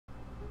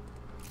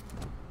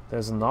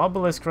There's an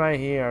obelisk right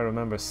here. I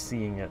remember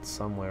seeing it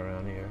somewhere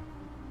around here.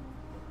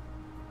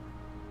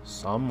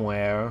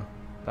 Somewhere.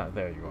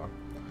 There you are.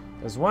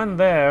 There's one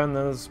there, and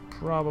there's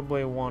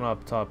probably one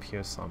up top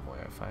here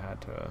somewhere, if I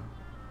had to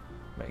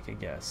make a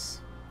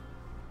guess.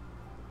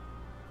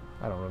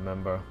 I don't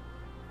remember.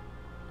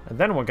 And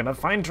then we're gonna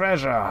find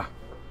treasure!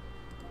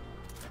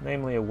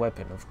 Namely a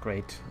weapon of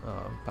great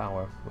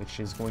power, which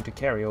is going to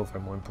carry over,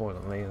 more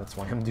importantly. That's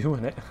why I'm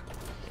doing it.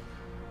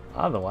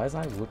 Otherwise,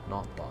 I would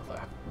not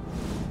bother.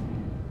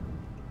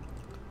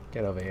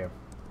 Get over here.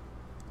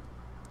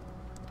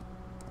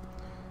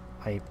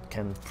 I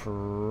can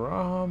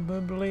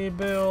probably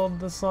build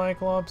the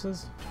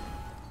Cyclopses.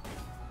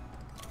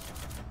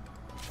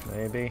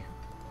 Maybe.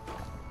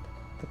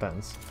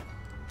 Depends.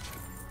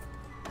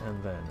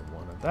 And then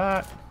one of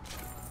that.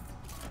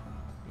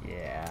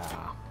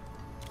 Yeah.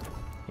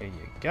 Here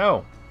you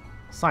go.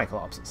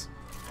 Cyclopses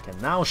can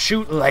now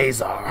shoot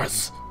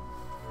lasers.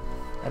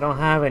 I don't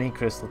have any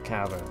crystal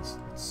caverns.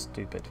 It's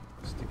stupid.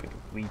 Stupid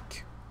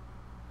weak.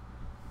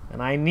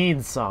 And I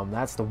need some.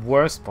 That's the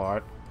worst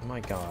part. Oh my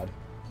god.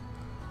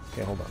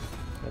 Okay, hold on.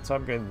 Let's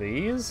upgrade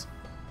these.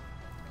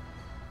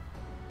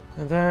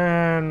 And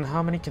then,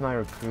 how many can I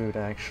recruit,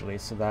 actually?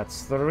 So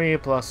that's 3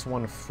 plus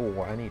 1,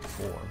 4. I need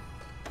 4.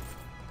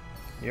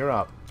 You're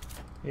up.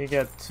 You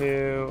get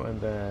 2,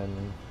 and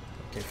then...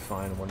 Okay,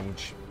 fine, 1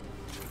 each.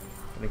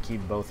 I'm gonna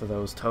keep both of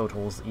those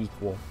totals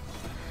equal.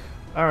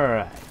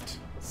 Alright.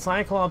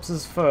 Cyclops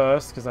is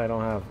first, because I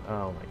don't have...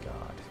 Oh my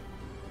god.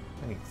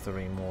 I need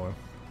 3 more.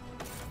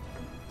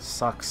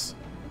 Sucks.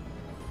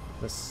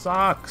 This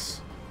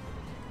sucks!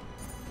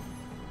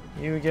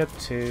 You get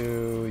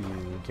 2,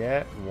 you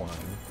get 1.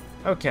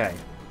 Okay.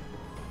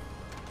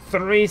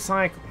 3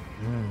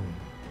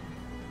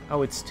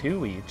 Oh, it's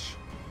 2 each.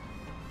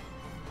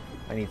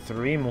 I need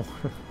 3 more.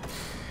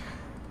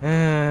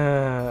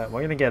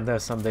 We're gonna get there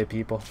someday,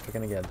 people. We're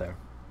gonna get there.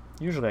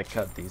 Usually I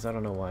cut these. I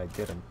don't know why I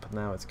didn't, but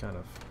now it's kind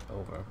of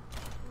over.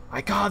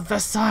 I got the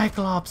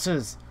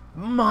Cyclopses!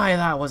 My,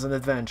 that was an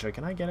adventure.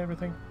 Can I get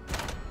everything?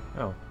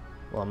 Oh.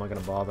 Well, I'm not gonna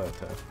bother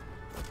to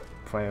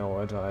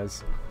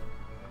prioritize.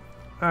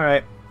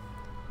 Alright.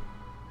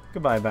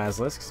 Goodbye,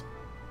 basilisks.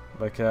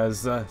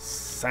 Because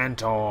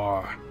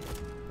Centaur.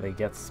 They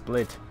get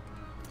split.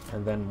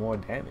 And then more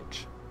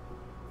damage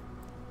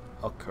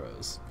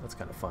occurs. That's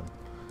kind of fun.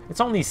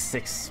 It's only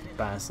 6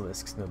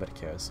 basilisks. Nobody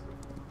cares.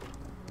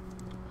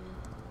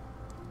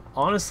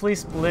 Honestly,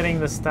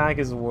 splitting the stack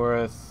is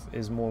more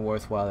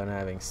worthwhile than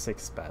having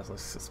 6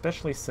 basilisks.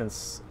 Especially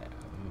since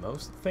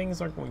most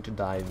things are going to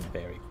die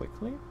very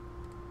quickly.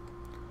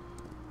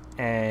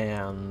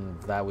 And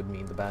that would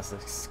mean the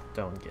basilisks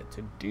don't get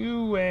to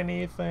do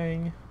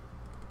anything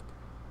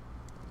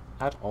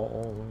at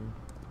all.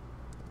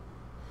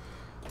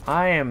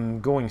 I am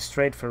going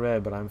straight for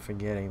red, but I'm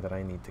forgetting that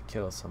I need to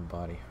kill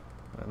somebody.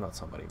 Not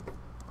somebody.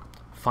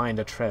 Find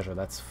a treasure.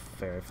 That's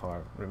very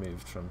far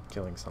removed from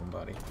killing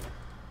somebody.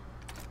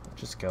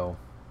 Just go.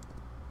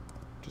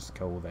 Just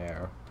go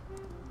there.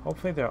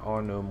 Hopefully there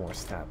are no more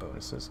stat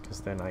bonuses,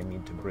 because then I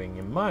need to bring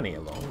in money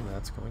along.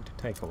 That's going to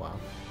take a while.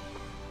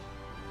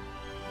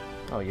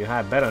 Oh, you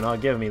had better not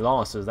give me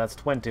losses. That's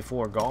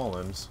 24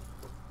 golems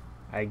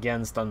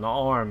against an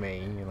army.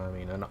 You know what I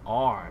mean? An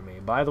army.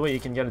 By the way, you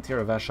can get a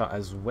Tiravesha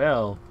as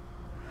well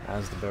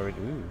as the buried.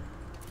 Ooh.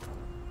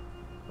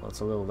 Well, it's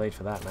a little late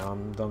for that now.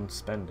 I'm done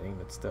spending,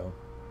 but still.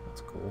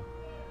 That's cool.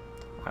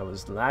 I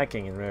was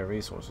lacking in rare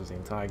resources the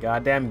entire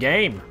goddamn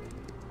game.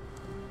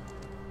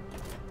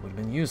 Would have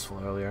been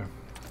useful earlier.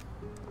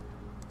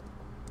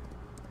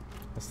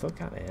 I still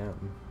kind of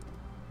am.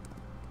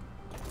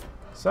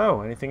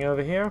 So, anything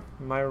over here?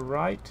 Am I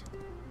right?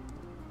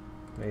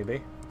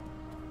 Maybe.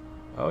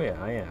 Oh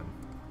yeah, I am.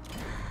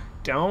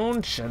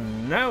 Don't you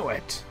know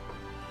it?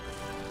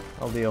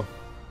 I'll deal.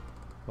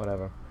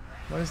 Whatever.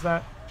 What is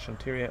that?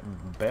 Chanteria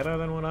better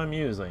than what I'm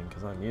using,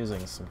 because I'm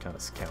using some kind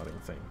of scouting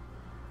thing.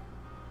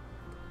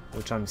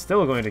 Which I'm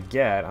still going to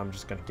get. I'm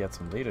just going to get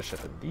some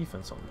leadership and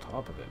defense on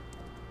top of it.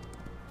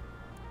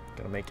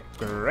 Gonna make it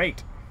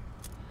great.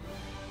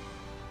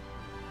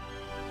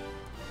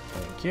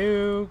 Thank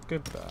you.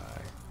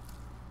 Goodbye.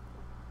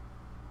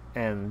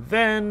 And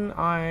then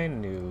I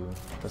knew.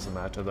 Doesn't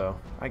matter though.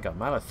 I got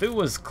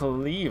Malathua's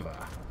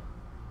Cleaver.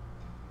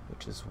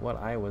 Which is what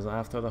I was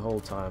after the whole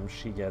time.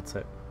 She gets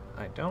it.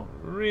 I don't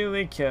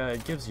really care.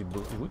 It gives you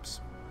blue. Whoops.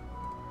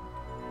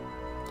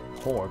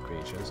 4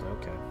 creatures.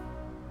 Okay.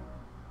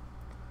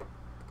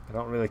 I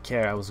don't really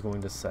care, I was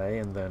going to say,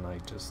 and then I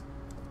just...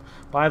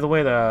 By the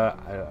way, the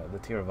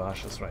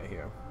Tiravashas right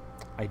here.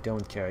 I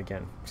don't care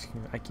again.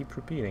 I keep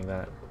repeating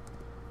that.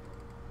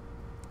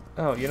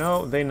 Oh, you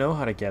know, they know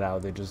how to get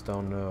out, they just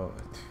don't know.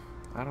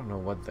 I don't know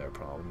what their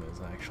problem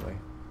is, actually.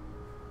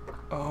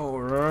 Oh,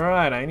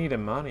 right, I need a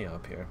money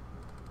up here.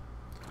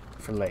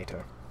 For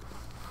later.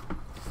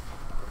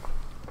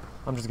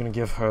 I'm just gonna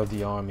give her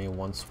the army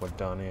once we're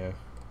done here.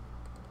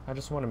 I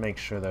just want to make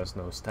sure there's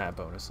no stat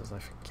bonuses. I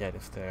forget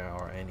if there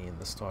are any in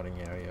the starting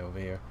area over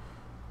here.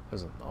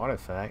 There's an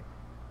artifact.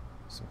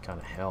 Some kind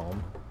of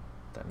helm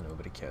that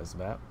nobody cares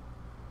about.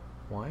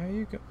 Why are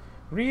you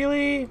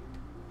Really?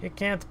 You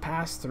can't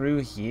pass through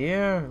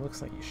here? It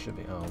looks like you should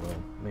be. Oh,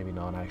 well, maybe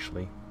not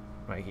actually.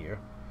 Right here.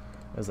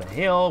 There's a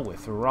hill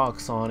with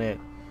rocks on it.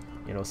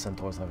 You know,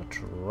 centaurs have a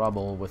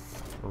trouble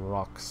with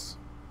rocks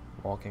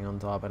walking on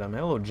top of them.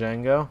 Hello,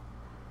 Django.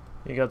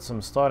 You got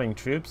some starting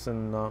troops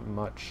and not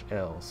much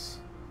else.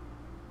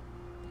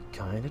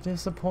 Kinda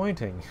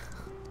disappointing.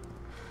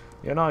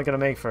 You're not gonna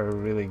make for a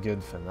really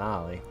good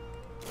finale.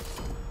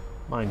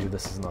 Mind you,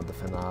 this is not the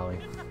finale.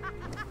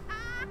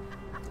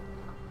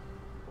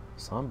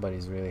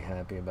 Somebody's really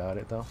happy about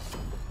it, though.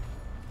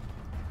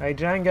 Hey,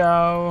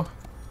 Django!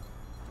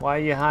 Why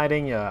are you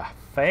hiding your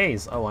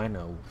face? Oh, I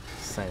know.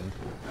 Sand.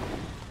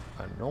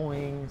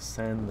 Annoying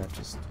sand that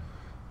just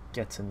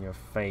gets in your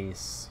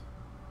face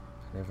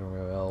and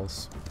everywhere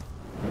else.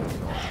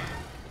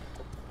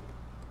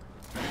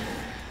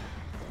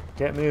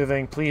 Get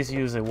moving. Please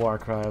use a war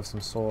cry of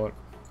some sort.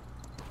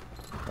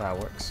 That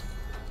works.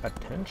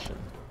 Attention.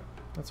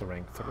 That's a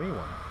rank 3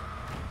 one.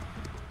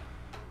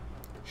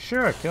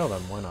 Sure, kill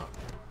them. Why not?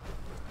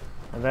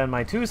 And then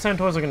my 2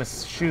 centaurs are going to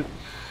shoot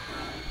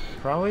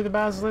probably the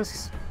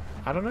basilisks.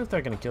 I don't know if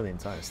they're going to kill the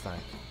entire stack.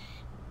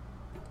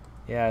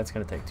 Yeah, it's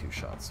going to take 2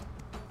 shots.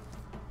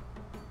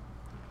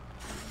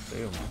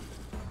 Boom.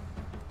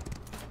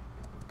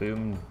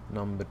 Boom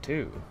number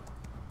 2.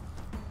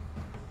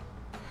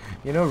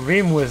 You know,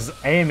 Reem was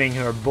aiming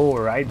her bow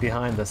right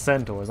behind the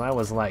centaurs. I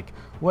was like,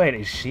 wait,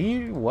 is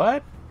she?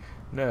 What?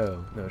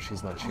 No,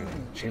 she's not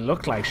shooting. She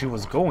looked like she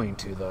was going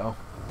to, though.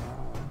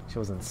 She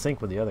was in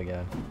sync with the other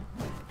guy.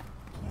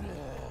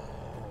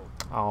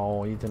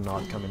 Oh, he did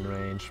not come in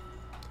range.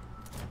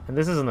 And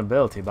this is an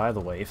ability, by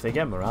the way. If they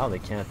get morale, they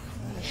can't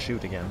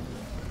shoot again.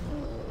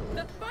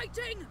 The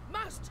fighting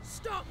must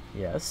stop.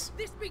 Yes.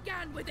 This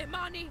began with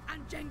Imani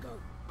and Django.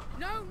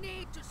 No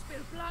need to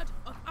spill blood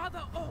of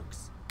other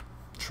orcs.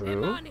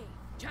 True. Imani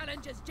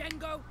challenges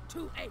Django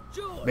to a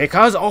duel.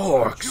 Because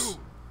orcs.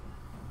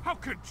 How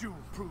could you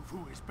prove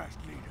who is best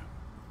leader?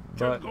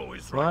 But Django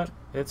is what? right.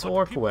 It's But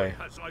orc Kente way.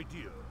 has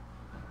idea.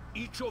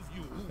 Each of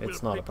you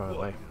It's will not pick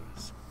apparently.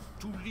 warriors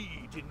to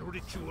lead in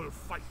ritual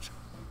fight.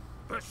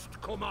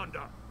 Best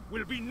commander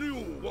will be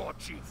new war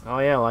chief. Oh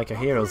yeah, like a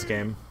Heroes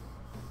game.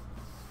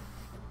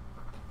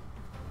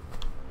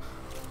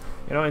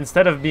 You know,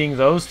 instead of being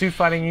those 2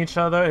 fighting each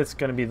other, it's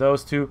gonna be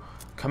those 2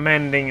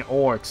 commanding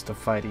orcs to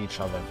fight each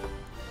other.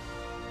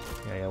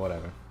 Yeah,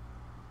 whatever.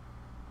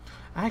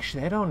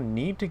 Actually, I don't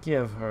need to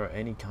give her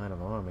any kind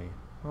of army.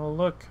 Oh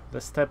look, the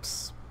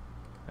steps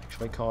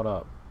actually caught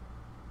up.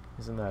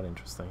 Isn't that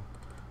interesting?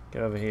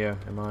 Get over here,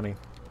 Imani.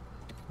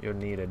 You're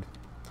needed.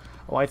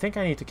 Oh, I think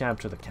I need to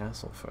capture the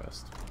castle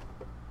first.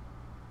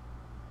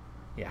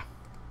 Yeah.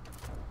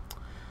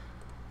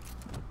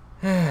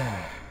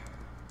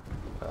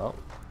 Well,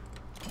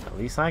 at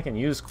least I can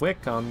use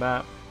quick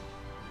combat.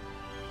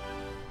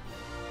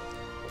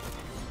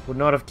 Would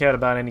not have cared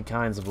about any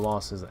kinds of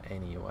losses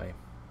anyway.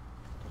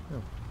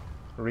 Oh.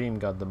 Reem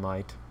got the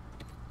might.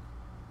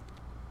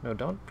 No,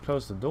 don't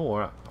close the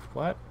door.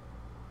 What?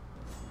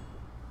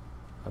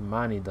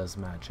 Imani does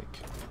magic.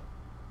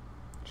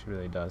 She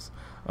really does.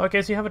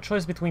 Okay, so you have a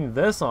choice between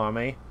this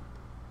army,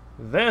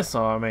 or this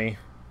army.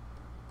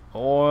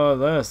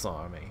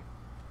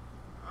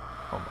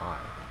 Oh my.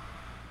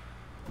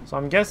 So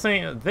I'm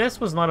guessing this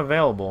was not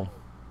available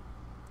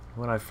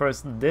when I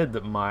first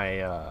did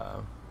my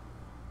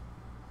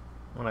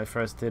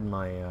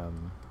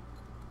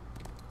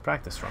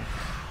practice run.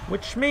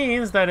 Which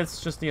means that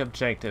it's just the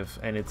objective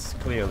and it's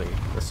clearly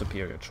the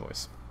superior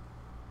choice.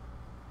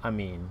 I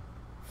mean,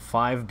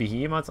 5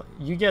 behemoths,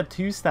 you get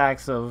 2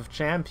 stacks of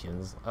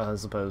champions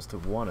as opposed to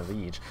 1 of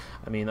each.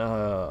 I mean,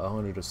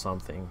 100 or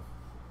something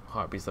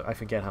harpies. I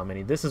forget how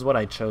many. This is what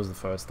I chose the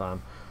first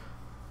time.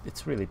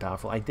 It's really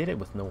powerful. I did it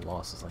with no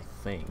losses, I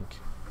think.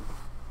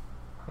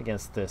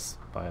 Against this,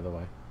 by the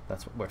way.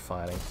 That's what we're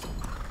fighting.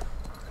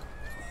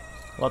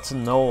 Lots of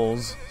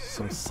gnolls,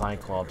 some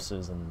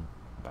cyclopses, and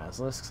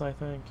basilisks, I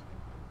think.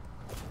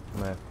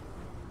 Meh.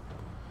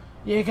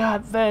 You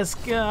got this,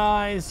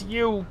 guys!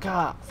 You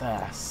got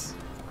this!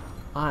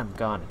 I'm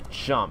gonna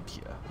jump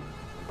you.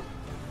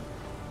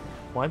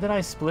 Why did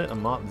I split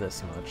them up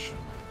this much?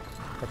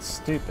 That's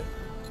stupid.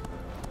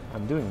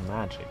 I'm doing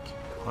magic,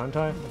 aren't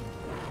I?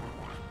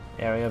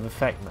 Area of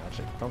effect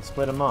magic. Don't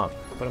split them up.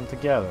 Put them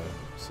together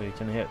so you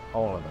can hit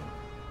all of them.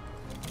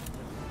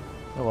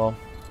 Oh well.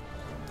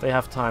 They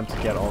have time to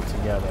get all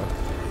together.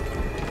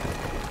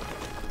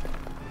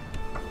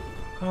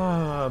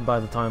 By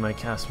the time I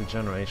cast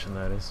regeneration,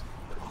 that is.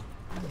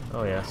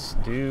 Oh yes,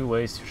 do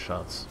waste your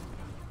shots.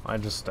 I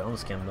just stone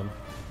skin them.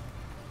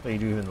 They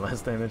do even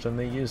less damage than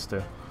they used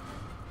to.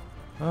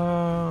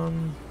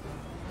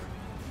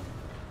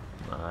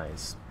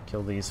 Nice.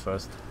 Kill these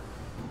first.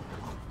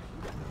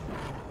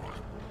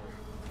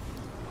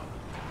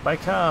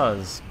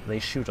 Because they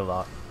shoot a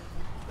lot.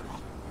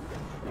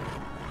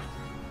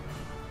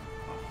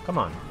 Come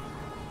on.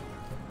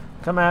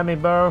 Come at me,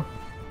 bro.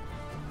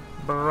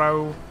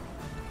 Bro.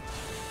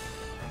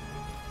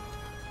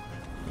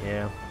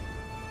 Yeah.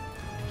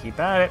 Keep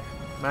at it.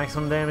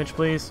 Maximum damage,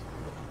 please.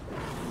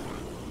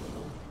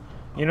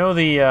 You know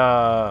the,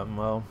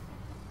 well,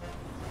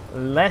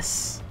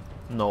 less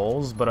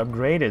gnolls, but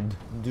upgraded,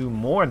 do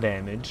more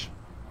damage,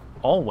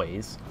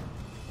 always,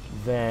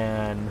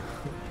 than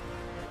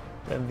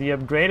the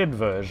upgraded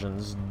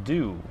versions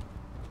do.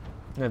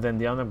 And then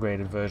the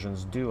unupgraded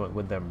versions do it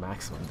with their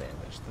maximum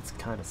damage. That's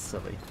kind of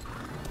silly.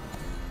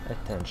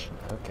 Attention,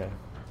 okay.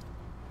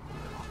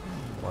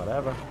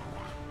 Whatever.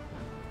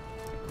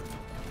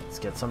 Let's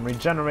get some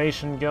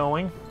regeneration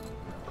going.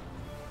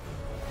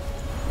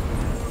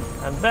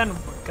 And then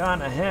we're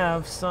gonna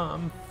have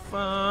some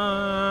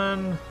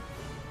fun.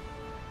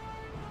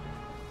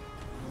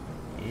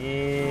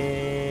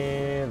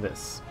 Yeah,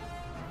 this.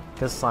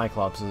 Because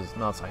Cyclopses,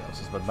 not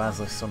Cyclopses, but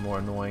Basilisks are more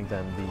annoying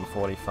than the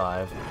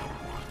 45.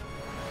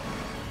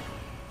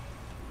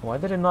 Why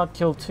did it not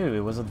kill 2? It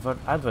was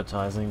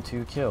advertising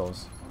 2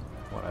 kills.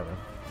 Whatever.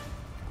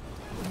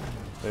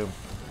 Boom.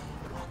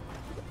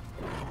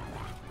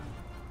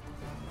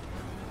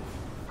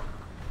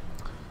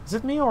 Is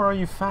it me or are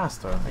you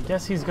faster? I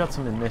guess he's got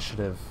some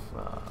initiative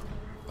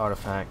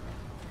artifact.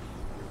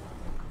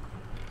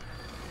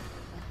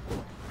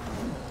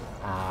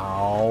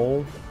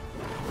 Ow.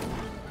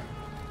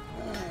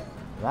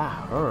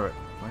 That hurt.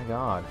 My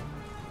god.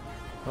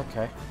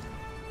 Okay.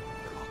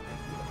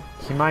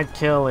 He might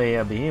kill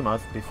a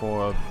behemoth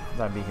before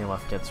that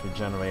behemoth gets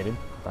regenerated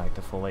back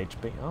to full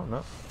HP. Oh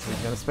no.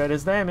 He's gonna spread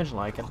his damage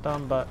like a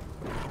dumb butt.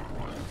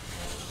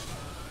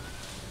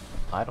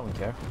 I don't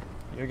care.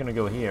 You're gonna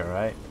go here,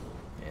 right?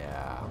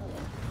 Yeah.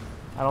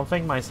 I don't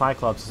think my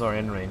Cyclops are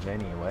in range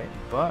anyway,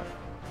 but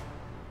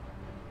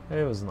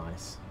it was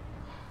nice.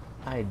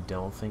 I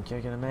don't think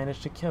you're gonna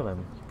manage to kill him.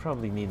 You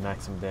probably need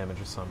maximum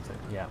damage or something.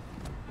 Yeah.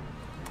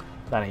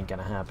 That ain't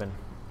gonna happen.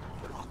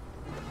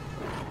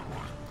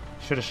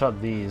 Should have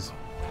shot these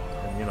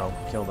and, you know,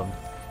 killed them.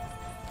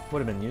 Would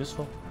have been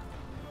useful.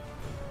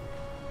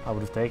 I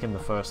would have taken the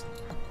first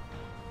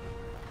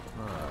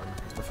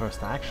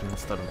action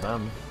instead of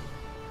them.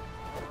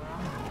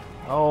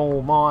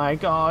 Oh my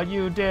god,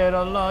 you did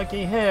a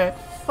lucky hit!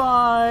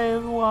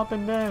 5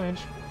 whopping damage.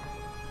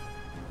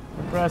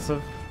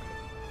 Impressive.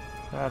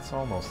 That's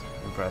almost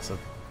impressive.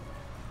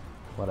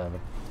 Whatever.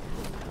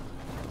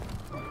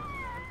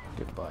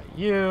 Goodbye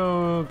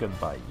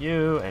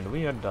you, and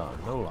we are done.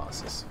 No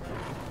losses.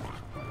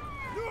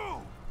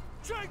 No!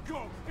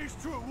 Django is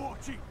too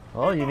watching.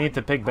 Well, you need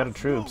to pick better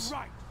troops.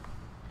 Right.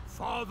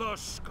 Father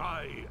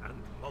Sky and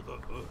Mother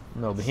Earth.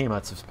 No,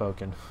 behemoths have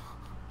spoken.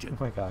 Oh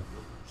my god.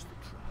 The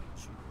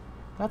tribes.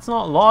 That's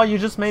not law, you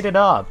just made it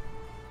up.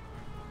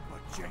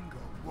 But Django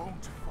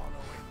won't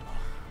follow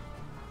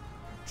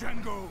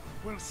in. Django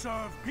will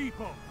serve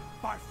people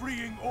by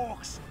freeing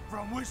orcs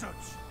from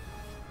wizards.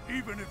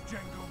 Even if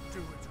Django do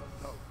it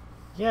alone.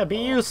 Yeah, be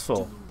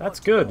useful. That's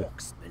good.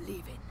 Orcs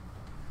believe in.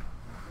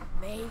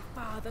 May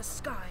Father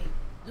Sky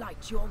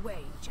light your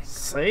way, Django.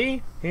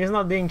 See? He's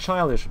not being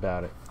childish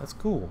about it. That's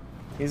cool.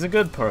 He's a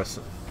good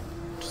person.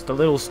 Just a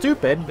little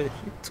stupid, but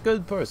he's a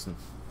good person.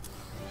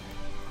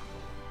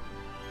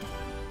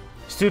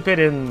 Stupid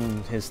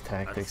in his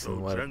tactics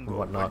and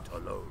whatnot.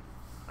 Went alone.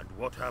 And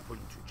what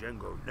happened to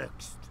Django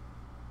next?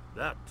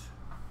 That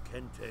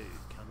Kente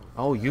cannot.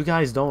 Oh, you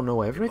guys don't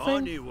know everything?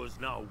 Imani was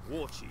now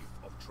war chief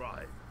of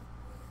tribe.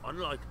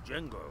 Unlike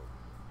Django,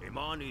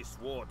 Imani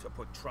swore to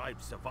put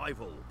tribe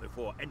survival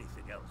before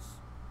anything else.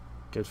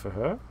 Good for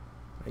her,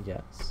 I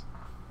guess.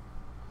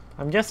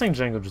 I'm guessing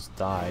Django just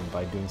died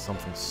by doing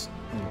something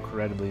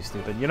incredibly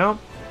stupid. You know,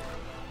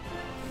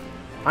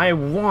 I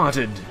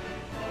wanted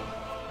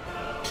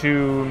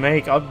to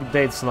make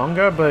updates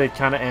longer, but it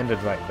kind of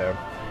ended right there.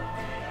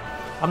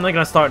 I'm not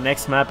gonna start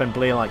next map and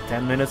play like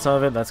 10 minutes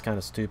of it. That's kind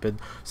of stupid.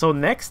 So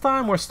next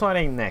time we're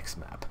starting next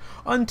map.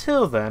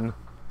 Until then,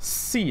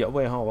 see ya.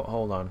 Wait,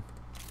 hold on.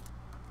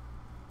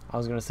 I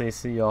was gonna say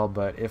see y'all,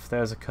 but if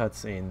there's a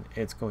cutscene,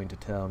 it's going to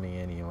tell me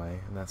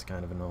anyway, and that's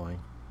kind of annoying.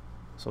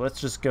 So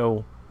let's just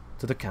go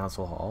to the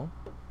council hall,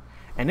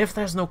 and if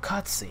there's no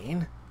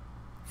cutscene,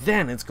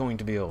 then it's going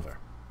to be over.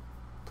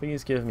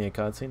 Please give me a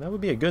cutscene. That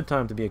would be a good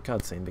time to be a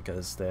cutscene,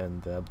 because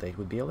then the update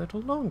would be a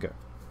little longer.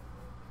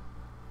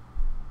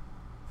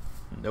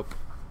 Nope.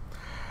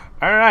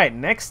 Alright,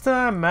 next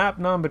map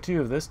number 2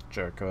 of this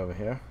jerk over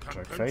here.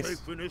 Jerk face.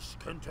 Finish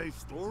Kente's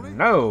story?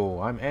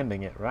 No, I'm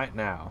ending it right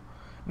now.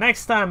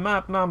 Next time,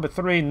 map number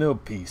 3, no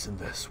peace in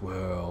this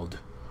world.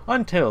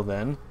 Until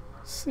then,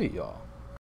 see y'all.